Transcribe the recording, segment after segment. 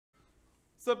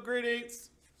Sup, grade 8s?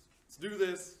 Let's do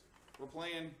this. We're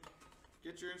playing.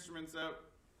 Get your instruments out.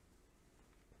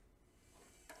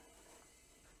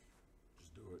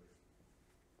 Just do it.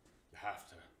 You have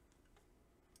to.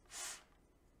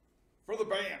 For the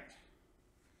band.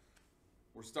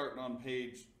 We're starting on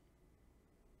page...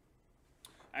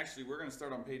 Actually, we're going to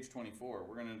start on page 24.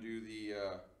 We're going to do the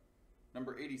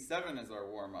number 87 as our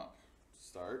warm-up.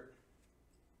 Start.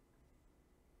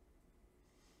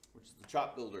 Which is the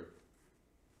chop builder.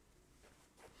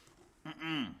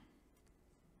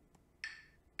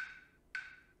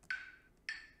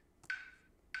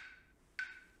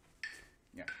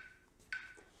 Yeah.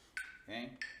 Okay.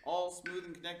 All smooth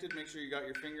and connected. Make sure you got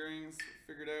your fingerings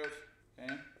figured out.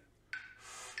 Okay.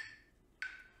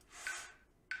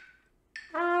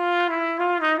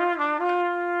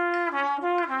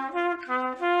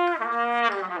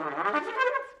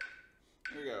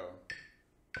 Here we go.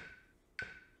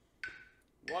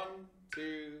 1,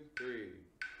 2, 3.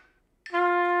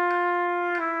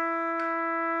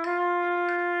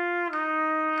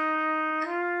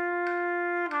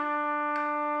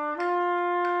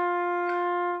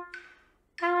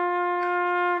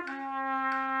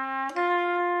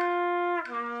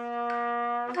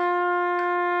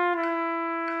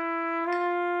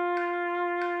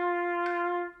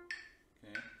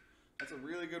 That's a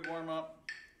really good warm-up.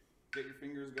 Get your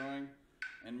fingers going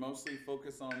and mostly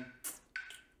focus on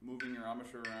moving your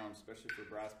armature around, especially for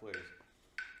brass players.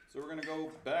 So we're going to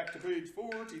go back to page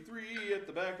 43 at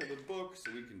the back of the book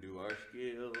so we can do our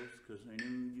scales, because I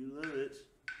know you love it,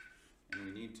 and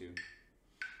we need to.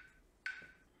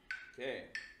 Okay,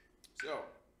 so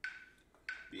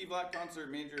B-flat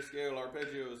concert, major scale,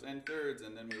 arpeggios, and thirds,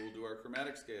 and then we will do our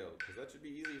chromatic scale, because that should be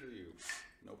easy for you.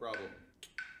 No problem.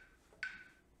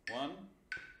 1,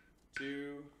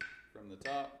 2, from the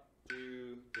top,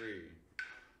 2, 3.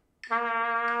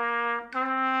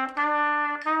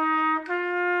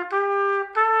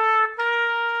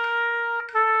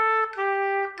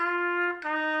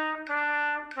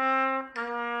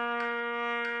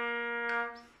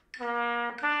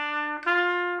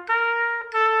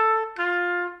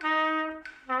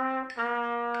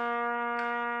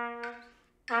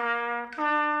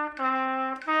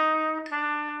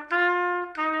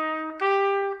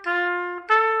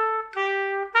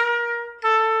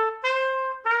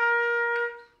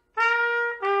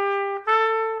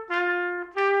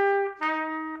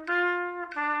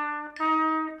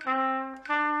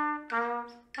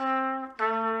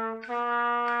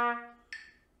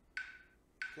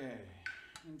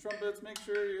 Trumpets, make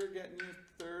sure you're getting your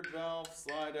third valve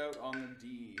slide out on the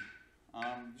D.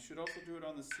 You should also do it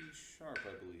on the C sharp,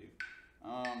 I believe.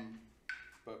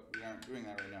 But we aren't doing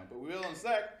that right now. But we will in a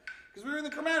sec, because we're in the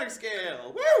chromatic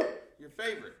scale. Woo! Your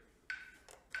favorite.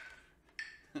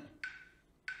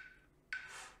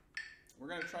 We're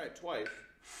going to try it twice.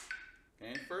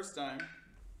 Okay, first time,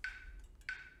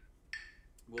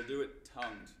 we'll do it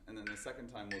tongued, and then the second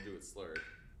time we'll do it slurred.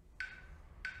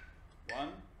 1,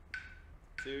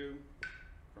 2,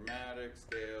 chromatic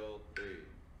scale 3.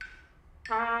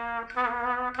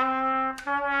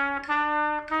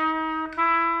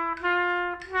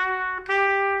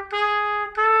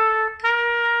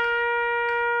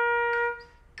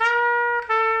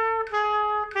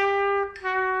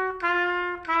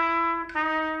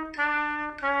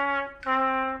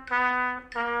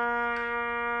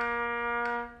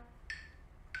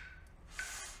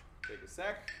 Take a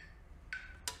sec.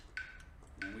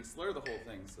 And we slur the whole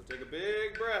thing, so take a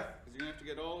big breath, because you're going to have to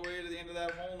get all the way to the end of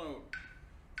that whole note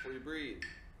before you breathe.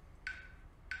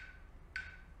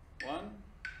 1,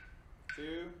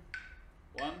 2,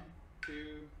 1,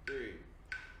 2, 3.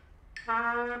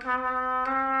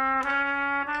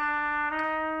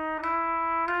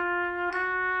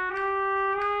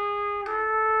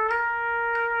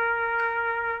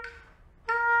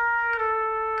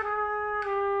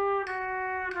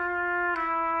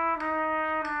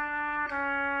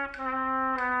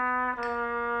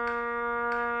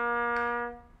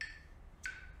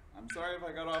 Sorry if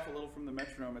I got off a little from the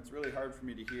metronome. It's really hard for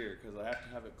me to hear because I have to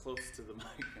have it close to the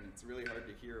mic, and it's really hard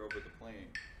to hear over the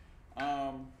playing.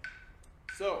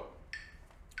 So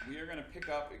we are going to pick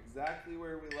up exactly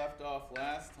where we left off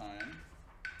last time.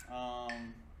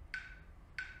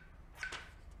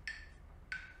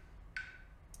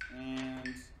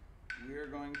 And we are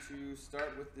going to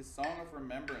start with the Song of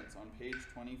Remembrance on page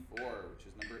 24, which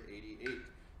is number 88.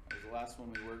 That was the last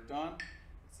one we worked on.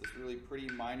 It's this really pretty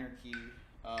minor key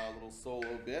little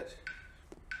solo bit.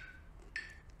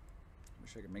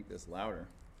 Wish I could make this louder.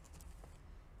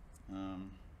 Is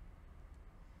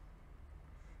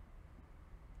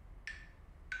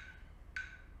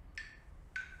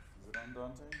it on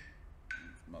Andante,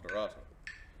 it's moderato.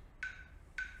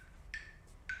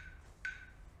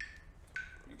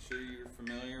 Make sure you're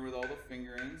familiar with all the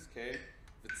fingerings, okay?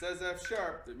 If it says F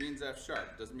sharp, that means F sharp.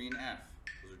 It doesn't mean F.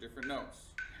 Those are different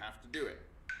notes. You have to do it.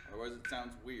 Otherwise it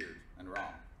sounds weird and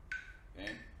wrong,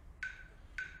 okay?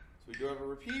 So we do have a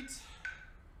repeat. It's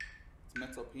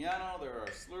mezzo piano. There are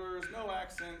slurs, no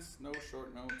accents, no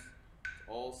short notes. It's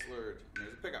all slurred. And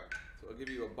there's a pickup. So I'll give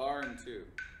you a bar and two.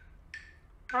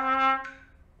 I'm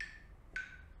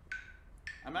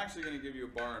actually going to give you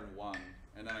a bar and one,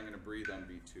 and then I'm going to breathe on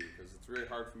B2 because it's really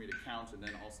hard for me to count and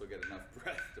then also get enough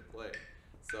breath to play.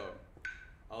 So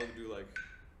I'll do like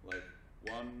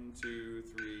 1, 2,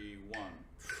 3, 1.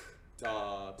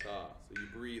 Ta ta. So you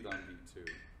breathe on B2.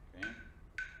 Okay?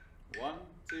 1,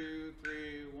 2,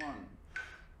 3, 1.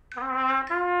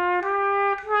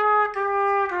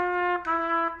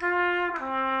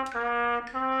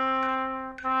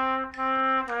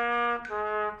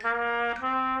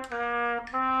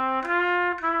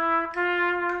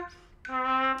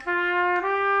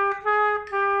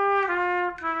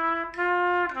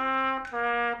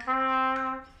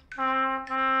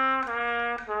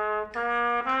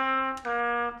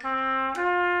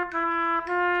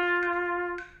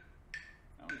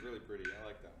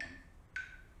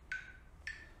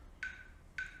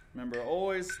 Remember,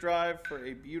 always strive for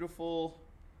a beautiful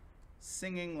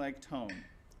singing-like tone.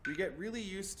 We get really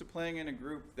used to playing in a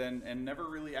group then and never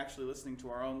really actually listening to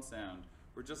our own sound.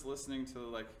 We're just listening to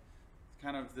like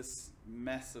kind of this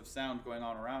mess of sound going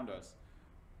on around us.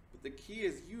 But the key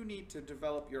is you need to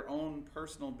develop your own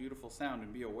personal beautiful sound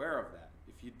and be aware of that.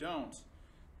 If you don't,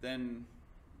 then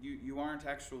you aren't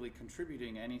actually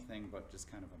contributing anything but just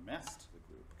kind of a mess to the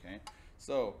group, okay?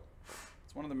 So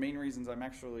it's one of the main reasons I'm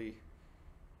actually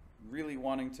really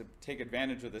wanting to take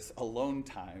advantage of this alone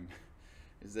time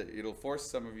is that it'll force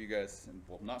some of you guys, and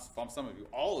well, not some of you,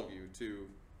 all of you, to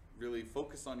really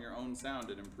focus on your own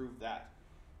sound and improve that.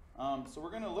 So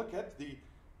we're going to look at the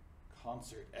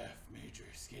concert F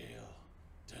major scale.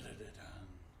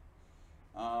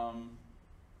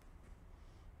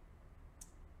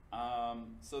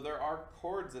 So there are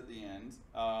chords at the end.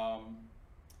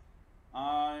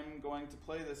 I'm going to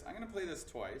play this. I'm going to play this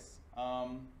twice.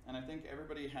 And I think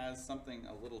everybody has something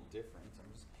a little different.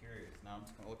 I'm just curious. Now I'm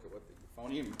just going to look at what the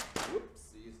euphonium,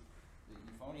 whoopsies, the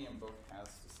euphonium book has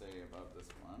to say about this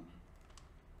one.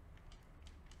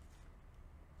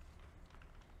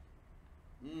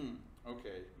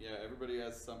 Okay, yeah, everybody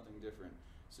has something different.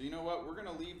 So you know what? We're going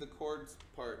to leave the chords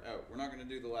part out. We're not going to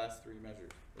do the last three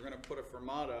measures. We're going to put a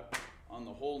fermata on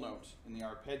the whole note in the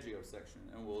arpeggio section,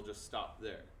 and we'll just stop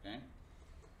there, okay?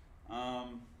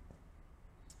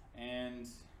 And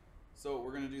so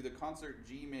we're going to do the concert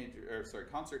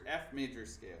concert F major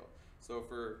scale. So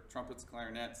for trumpets,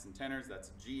 clarinets, and tenors,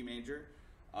 that's G major.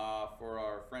 For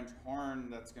our French horn,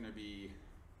 that's going to be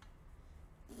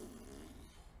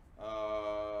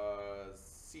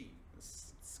C.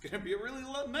 It's going to be a really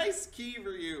nice key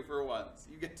for you for once.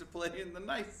 You get to play in the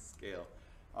nice scale.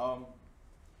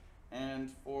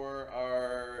 And for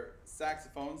our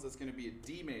saxophones, that's going to be a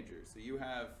D major. So you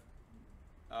have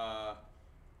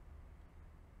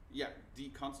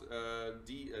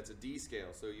D, it's a D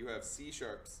scale, so you have C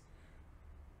sharps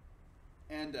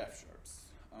and F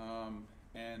sharps.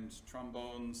 And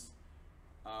trombones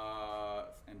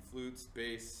and flutes,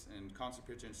 bass, and concert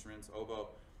pitch instruments, oboe.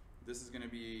 This is going to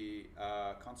be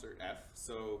concert F,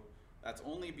 so that's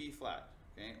only B flat,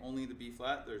 okay? Only the B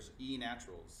flat. There's E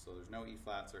naturals, so there's no E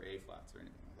flats or A flats or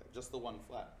anything like that, just the one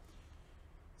flat.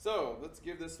 So let's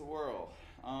give this a whirl.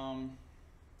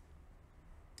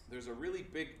 There's a really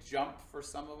big jump for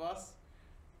some of us.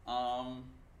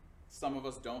 Some of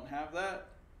us don't have that.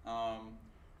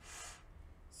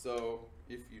 So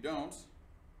if you don't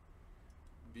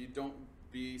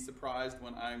be surprised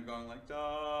when I'm going like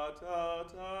da ta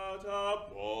ta ta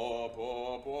pa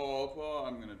pa pa pa.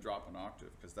 I'm gonna drop an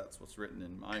octave because that's what's written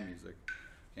in my music.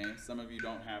 Okay, some of you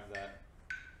don't have that.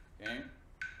 Okay.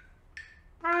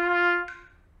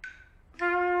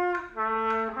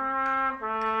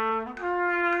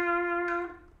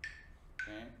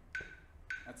 Okay,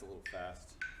 that's a little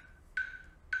fast.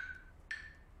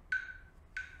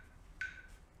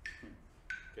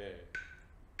 Okay,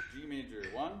 G major,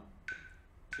 1,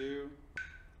 2,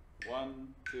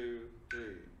 1, 2,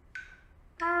 3.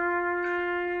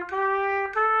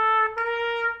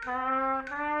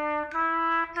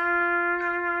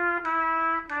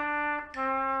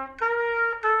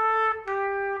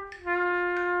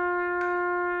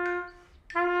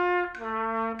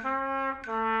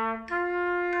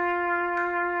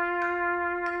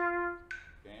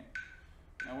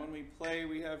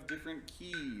 different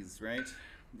keys, right?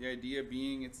 The idea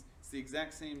being it's the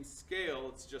exact same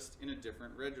scale, it's just in a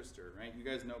different register, right? You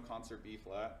guys know concert B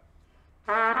flat.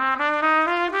 So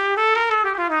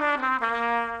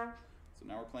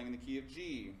now we're playing in the key of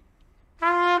G.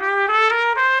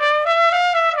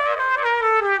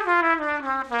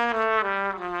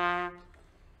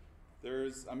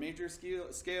 There's a major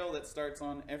scale that starts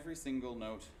on every single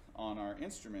note on our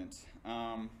instrument.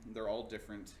 They're all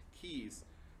different keys.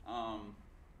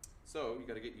 So you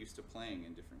got to get used to playing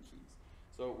in different keys.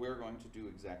 So we're going to do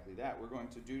exactly that. We're going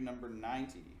to do number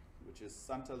 90, which is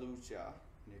Santa Lucia,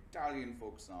 an Italian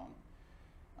folk song.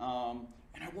 And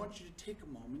I want you to take a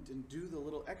moment and do the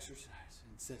little exercise.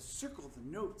 It says circle the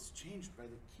notes changed by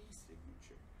the key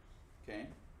signature. Okay?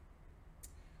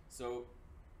 So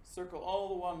circle all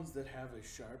the ones that have a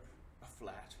sharp, a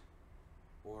flat,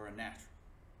 or a natural.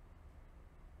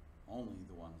 Only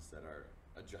the ones that are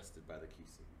adjusted by the key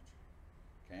signature.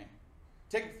 Okay?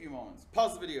 Take a few moments.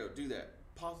 Pause the video. Do that.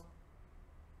 Pause.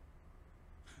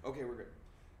 Okay, we're good.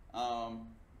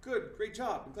 Good. Great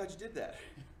job. I'm glad you did that.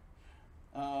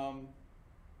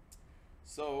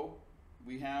 So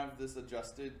we have this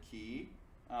adjusted key.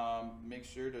 Make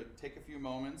sure to take a few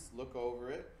moments, look over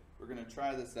it. We're going to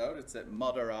try this out. It's at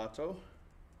moderato.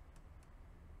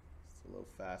 It's a little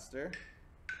faster.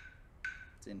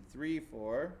 It's in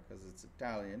 3/4 because it's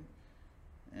Italian.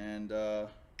 And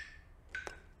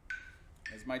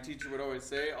as my teacher would always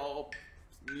say, all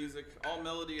music, all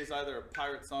melody is either a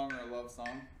pirate song or a love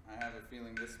song. I have a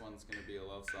feeling this one's going to be a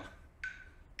love song.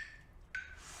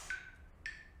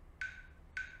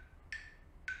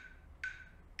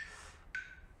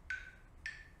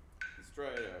 Let's try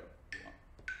it out.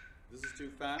 This is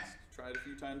too fast. Try it a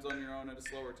few times on your own at a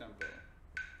slower tempo.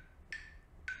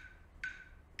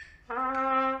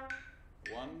 1,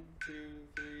 2,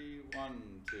 3,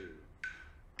 1, 2.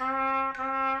 Oh,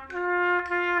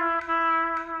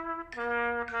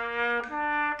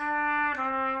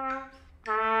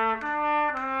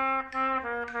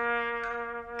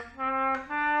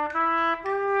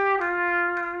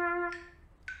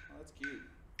 that's cute.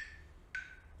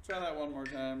 Try that one more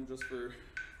time just for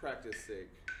practice sake.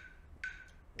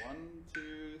 1,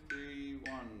 2, 3,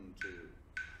 1, 2.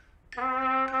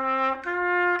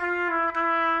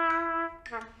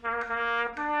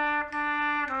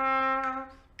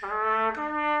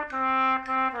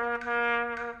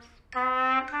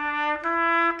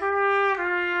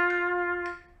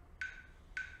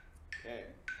 Okay.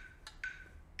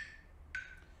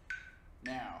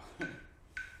 Now,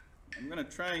 I'm going to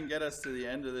try and get us to the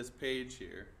end of this page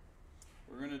here.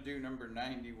 We're going to do number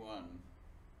 91.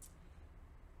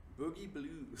 Boogie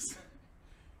Blues.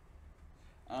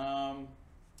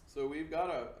 So we've got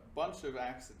a bunch of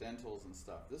accidentals and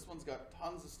stuff. This one's got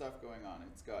tons of stuff going on.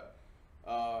 It's got,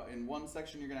 in one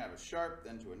section you're going to have a sharp,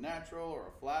 then to a natural, or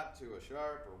a flat to a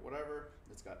sharp, or whatever.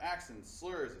 It's got accents,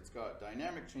 slurs, it's got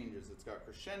dynamic changes, it's got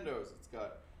crescendos, it's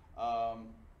got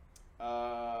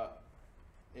a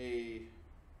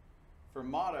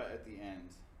fermata at the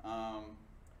end.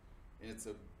 It's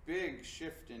a big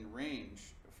shift in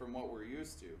range from what we're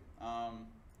used to,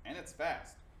 and it's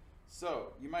fast.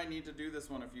 So you might need to do this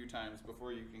one a few times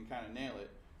before you can kind of nail it,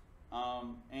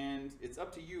 and it's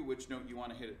up to you which note you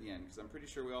want to hit at the end, because I'm pretty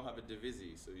sure we all have a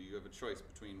divisi, so you have a choice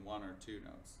between 1 or 2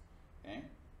 notes. Okay,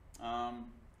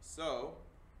 I'm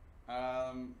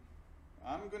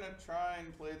gonna try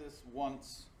and play this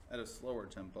once at a slower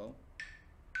tempo.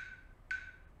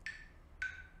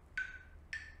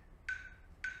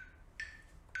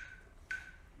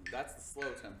 That's the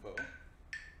slow tempo.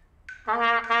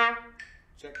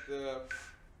 Check the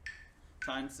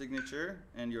time signature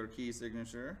and your key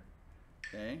signature.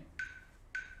 Okay.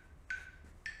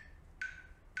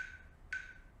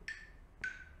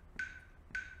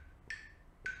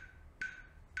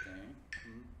 Okay.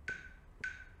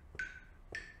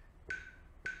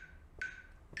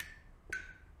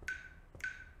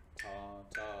 Ta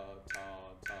ta ta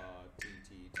ta ti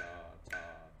ti ta ta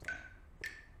ta.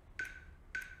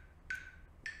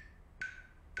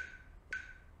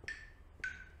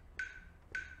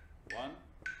 One.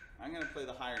 I'm going to play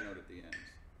the higher note at the end.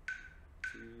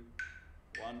 2,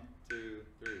 1, 2,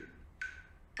 3.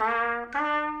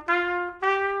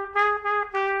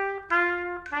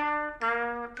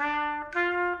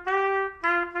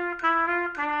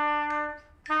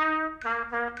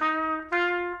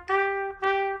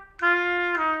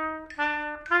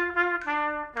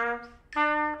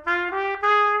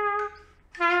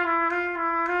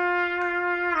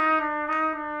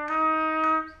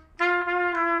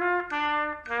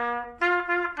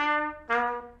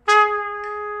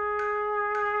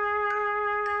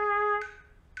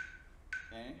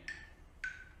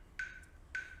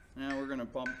 Now we're going to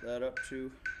bump that up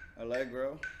to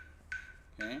Allegro.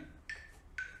 Okay.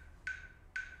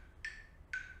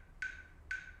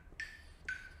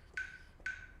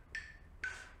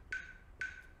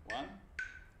 One,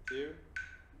 two,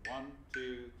 1,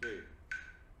 2, 3.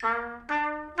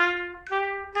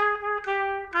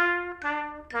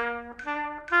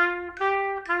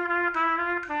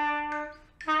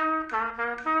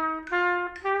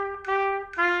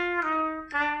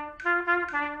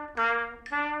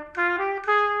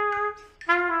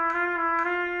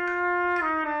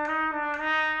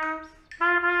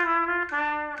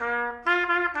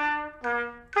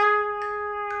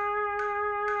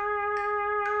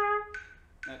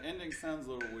 That ending sounds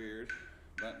a little weird,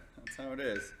 but that's how it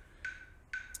is.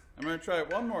 I'm going to try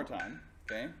it one more time,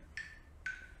 okay?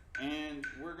 And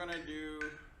we're going to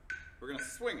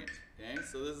swing it, okay?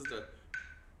 So this is the,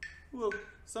 well,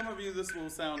 some of you this will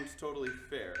sound totally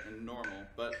fair and normal,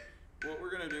 but what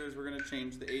we're going to do is we're going to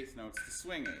change the eighth notes to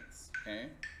swing eighths, okay?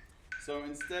 So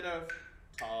instead of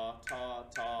ta, ta,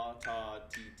 ta, ta,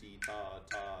 ti, ti, ta,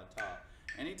 ta, ta,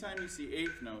 anytime you see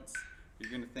eighth notes, you're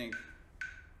going to think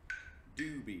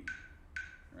doobie,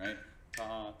 right?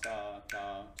 Ta, ta,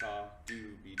 ta, ta,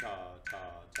 doobie, ta,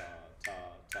 ta, ta,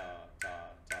 ta, ta,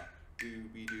 ta, ta,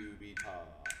 doobie, doobie, ta,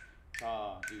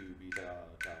 ta, doobie, ta,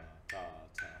 ta, ta,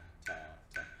 ta, ta,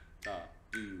 ta, ta,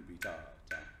 doobie, ta,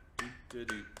 ta, do, do,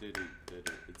 do, do, do,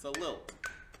 do. It's a lilt.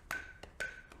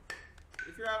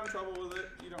 If you're having trouble with it,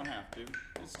 you don't have to.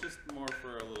 It's just more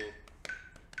for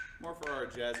our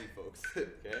jazzy folks,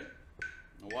 okay?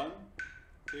 1,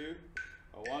 2,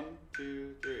 1,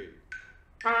 2, 3.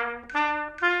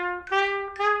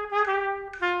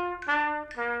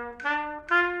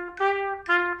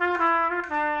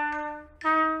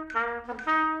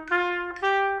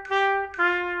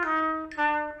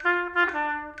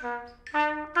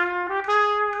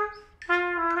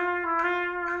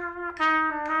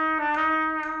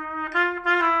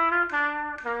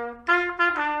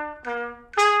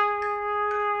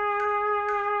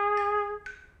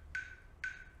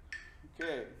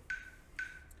 Okay.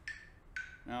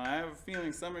 Now I have a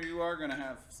feeling some of you are going to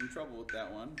have some trouble with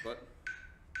that one, but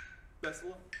best of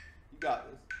luck. You got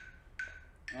this.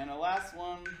 And the last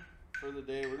one for the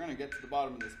day, we're going to get to the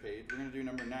bottom of this page. We're going to do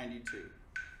number 92,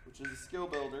 which is a skill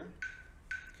builder.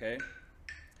 Okay.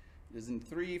 It is in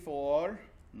 3/4,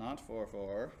 not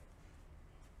 4/4.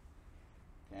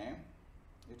 Okay.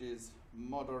 It is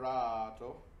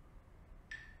moderato.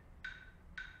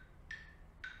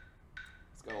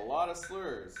 It's got a lot of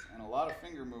slurs and a lot of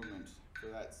finger movement for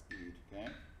that speed,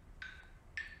 okay?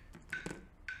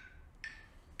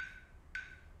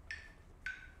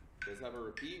 It does have a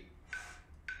repeat.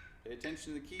 Pay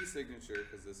attention to the key signature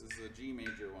because this is a G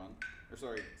major one, or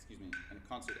sorry, excuse me, and a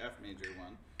concert F major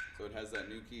one. So it has that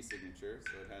new key signature.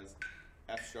 So it has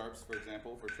F sharps, for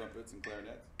example, for trumpets and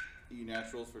clarinets, E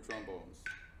naturals for trombones.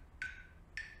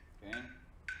 Okay?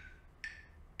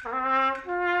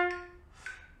 I'll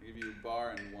give you a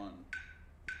bar and 1.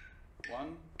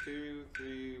 1, 2,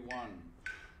 3, 1.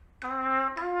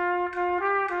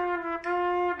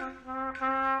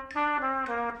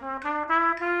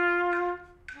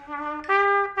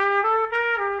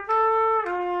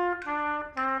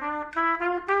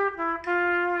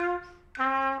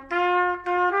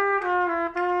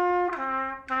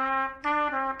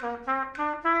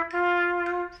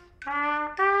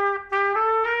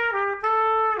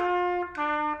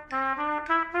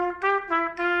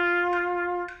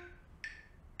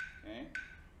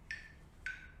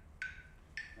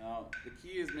 The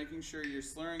key is making sure you're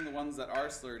slurring the ones that are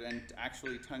slurred and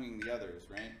actually tonguing the others,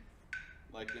 right?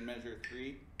 Like in measure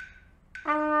 3.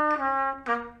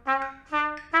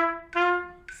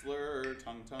 Slur,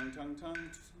 tongue, tongue, tongue,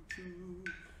 tongue.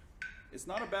 It's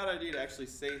not a bad idea to actually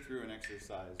say through an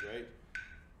exercise, right?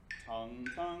 Tongue,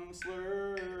 tongue,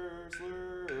 slur,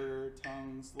 slur,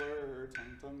 tongue, slur,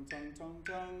 tongue, tongue, tongue, tongue,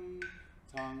 tongue.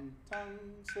 Tongue, tongue,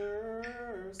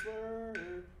 slur,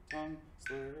 slur, tongue,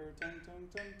 slur, tongue, tongue,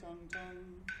 tongue, tongue,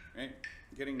 tongue. Right?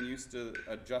 Getting used to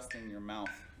adjusting your mouth.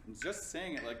 And just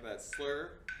saying it like that,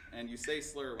 slur, and you say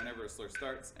slur whenever a slur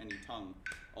starts, and you tongue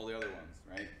all the other ones,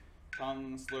 right?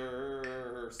 Tongue,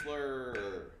 slur,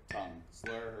 slur, tongue,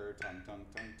 slur, tongue, tongue,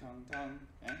 tongue, tongue, tongue.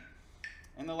 Okay?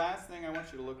 And the last thing I want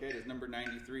you to look at is number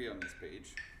 93 on this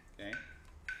page. Okay?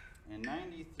 And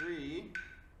 93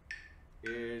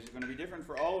 is going to be different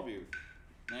for all of you.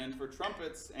 And for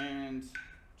trumpets and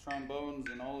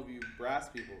trombones and all of you brass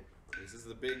people, this is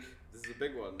a big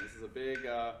one. This is a big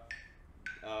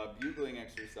bugling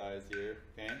exercise here,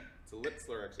 okay? It's a lip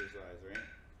slur exercise, right?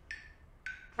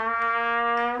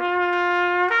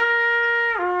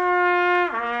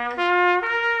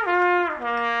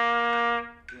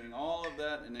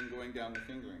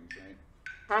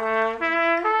 No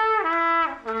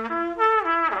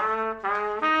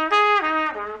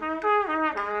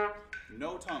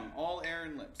tongue, all air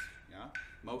and lips, yeah?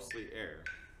 Mostly air.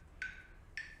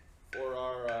 For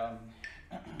our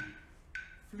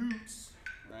flutes,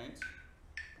 right?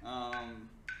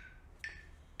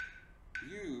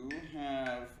 You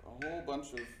have a whole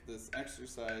bunch of this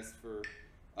exercise for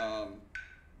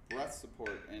breath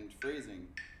support and phrasing.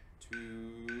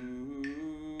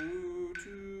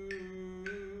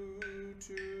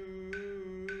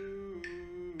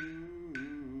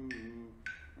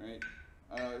 Right?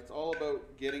 It's all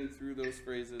about getting through those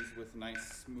phrases with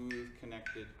nice, smooth,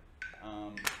 connected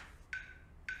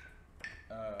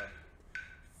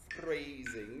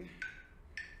phrasing.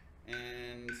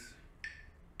 And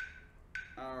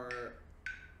our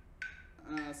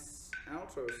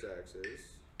alto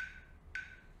saxes,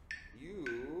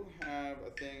 you have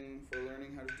a thing for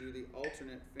learning how to do the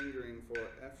alternate fingering for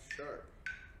F sharp.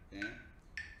 Okay?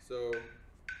 So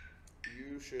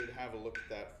you should have a look at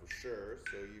that for sure,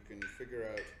 so you can figure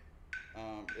out,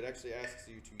 it actually asks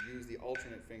you to use the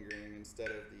alternate fingering instead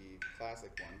of the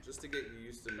classic one, just to get you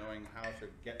used to knowing how to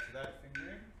get to that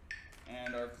fingering.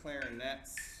 And our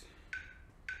clarinets,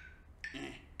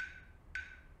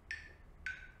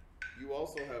 you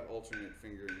also have alternate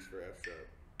fingerings for F sharp.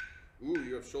 Ooh,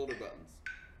 you have shoulder buttons.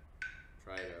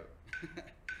 Try it out.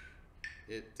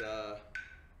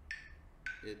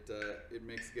 It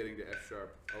makes getting to F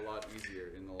sharp a lot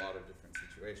easier in a lot of different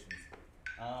situations.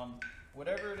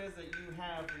 Whatever it is that you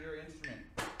have for your instrument,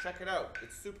 check it out.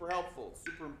 It's super helpful, it's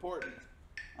super important.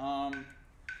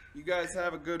 You guys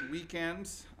have a good weekend,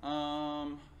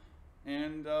 and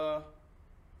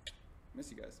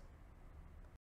miss you guys.